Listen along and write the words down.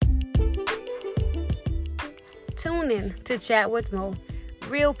Tune in to Chat with Mo.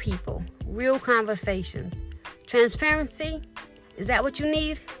 Real people, real conversations. Transparency, is that what you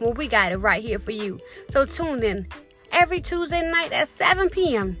need? Well, we got it right here for you. So tune in every Tuesday night at 7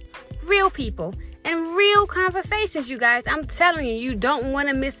 p.m. Real people and real conversations, you guys. I'm telling you, you don't want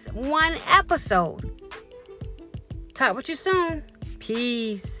to miss one episode. Talk with you soon.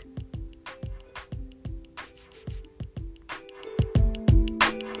 Peace.